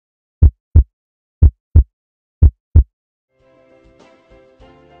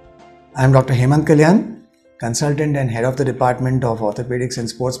I am Dr. Hemant Kalyan, Consultant and Head of the Department of Orthopedics and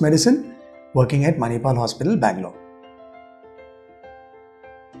Sports Medicine, working at Manipal Hospital, Bangalore.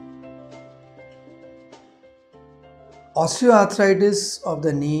 Osteoarthritis of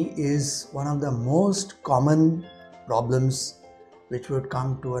the knee is one of the most common problems which would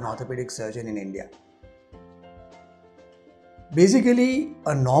come to an orthopedic surgeon in India. Basically,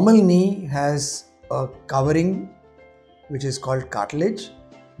 a normal knee has a covering which is called cartilage,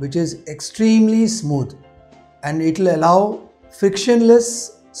 which is extremely smooth, and it will allow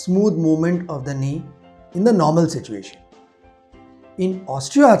frictionless, smooth movement of the knee in the normal situation. In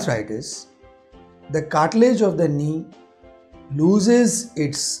osteoarthritis, the cartilage of the knee loses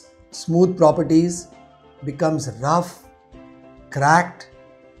its smooth properties, becomes rough, cracked,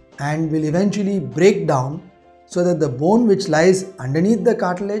 and will eventually break down so that the bone which lies underneath the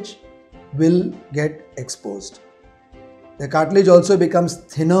cartilage will get exposed. The cartilage also becomes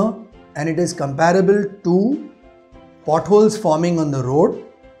thinner, and it is comparable to potholes forming on the road,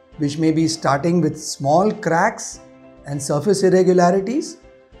 which may be starting with small cracks and surface irregularities,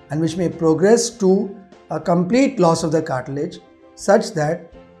 and which may progress to a complete loss of the cartilage such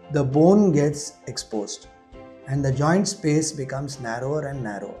that the bone gets exposed and the joint space becomes narrower and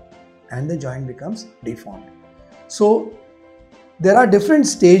narrower and the joint becomes deformed. So there are different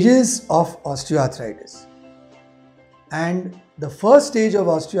stages of osteoarthritis, and the first stage of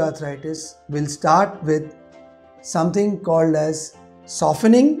osteoarthritis will start with something called as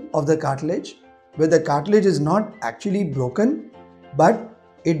softening of the cartilage, where the cartilage is not actually broken but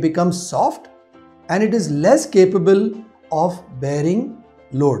it becomes soft and it is less capable of bearing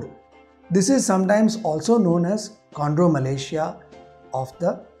load. This is sometimes also known as chondromalacia of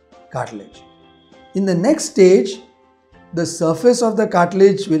the cartilage. In the next stage, the surface of the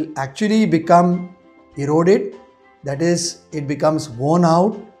cartilage will actually become eroded, that is, it becomes worn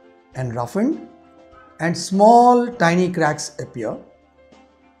out and roughened, and small tiny cracks appear.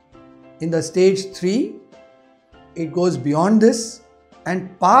 In the stage 3, it goes beyond this,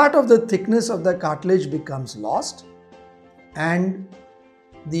 and part of the thickness of the cartilage becomes lost, and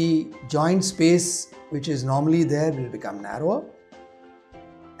the joint space which is normally there will become narrower.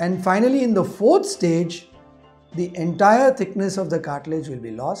 And finally, in the 4th stage, the entire thickness of the cartilage will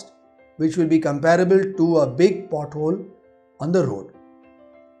be lost, which will be comparable to a big pothole on the road.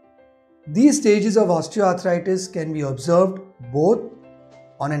 These stages of osteoarthritis can be observed both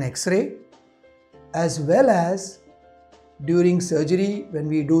on an X-ray as well as during surgery. When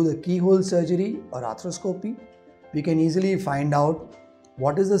we do the keyhole surgery or arthroscopy, we can easily find out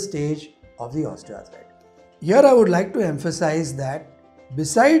what is the stage of the osteoarthritis. Here I would like to emphasize that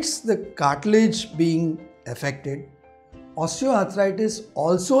besides the cartilage being affected, osteoarthritis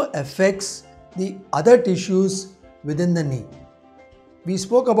also affects the other tissues within the knee. We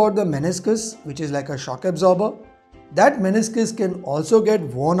spoke about the meniscus, which is like a shock absorber. That meniscus can also get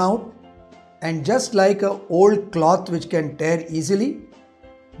worn out, and just like an old cloth which can tear easily,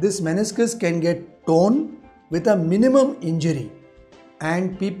 this meniscus can get torn with a minimum injury.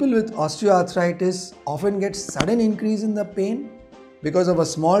 And people with osteoarthritis often get sudden increase in the pain because of a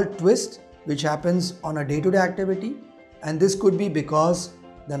small twist which happens on a day-to-day activity, and this could be because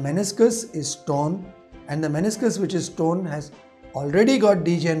the meniscus is torn, and the meniscus which is torn has already got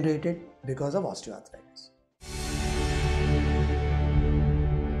degenerated because of osteoarthritis.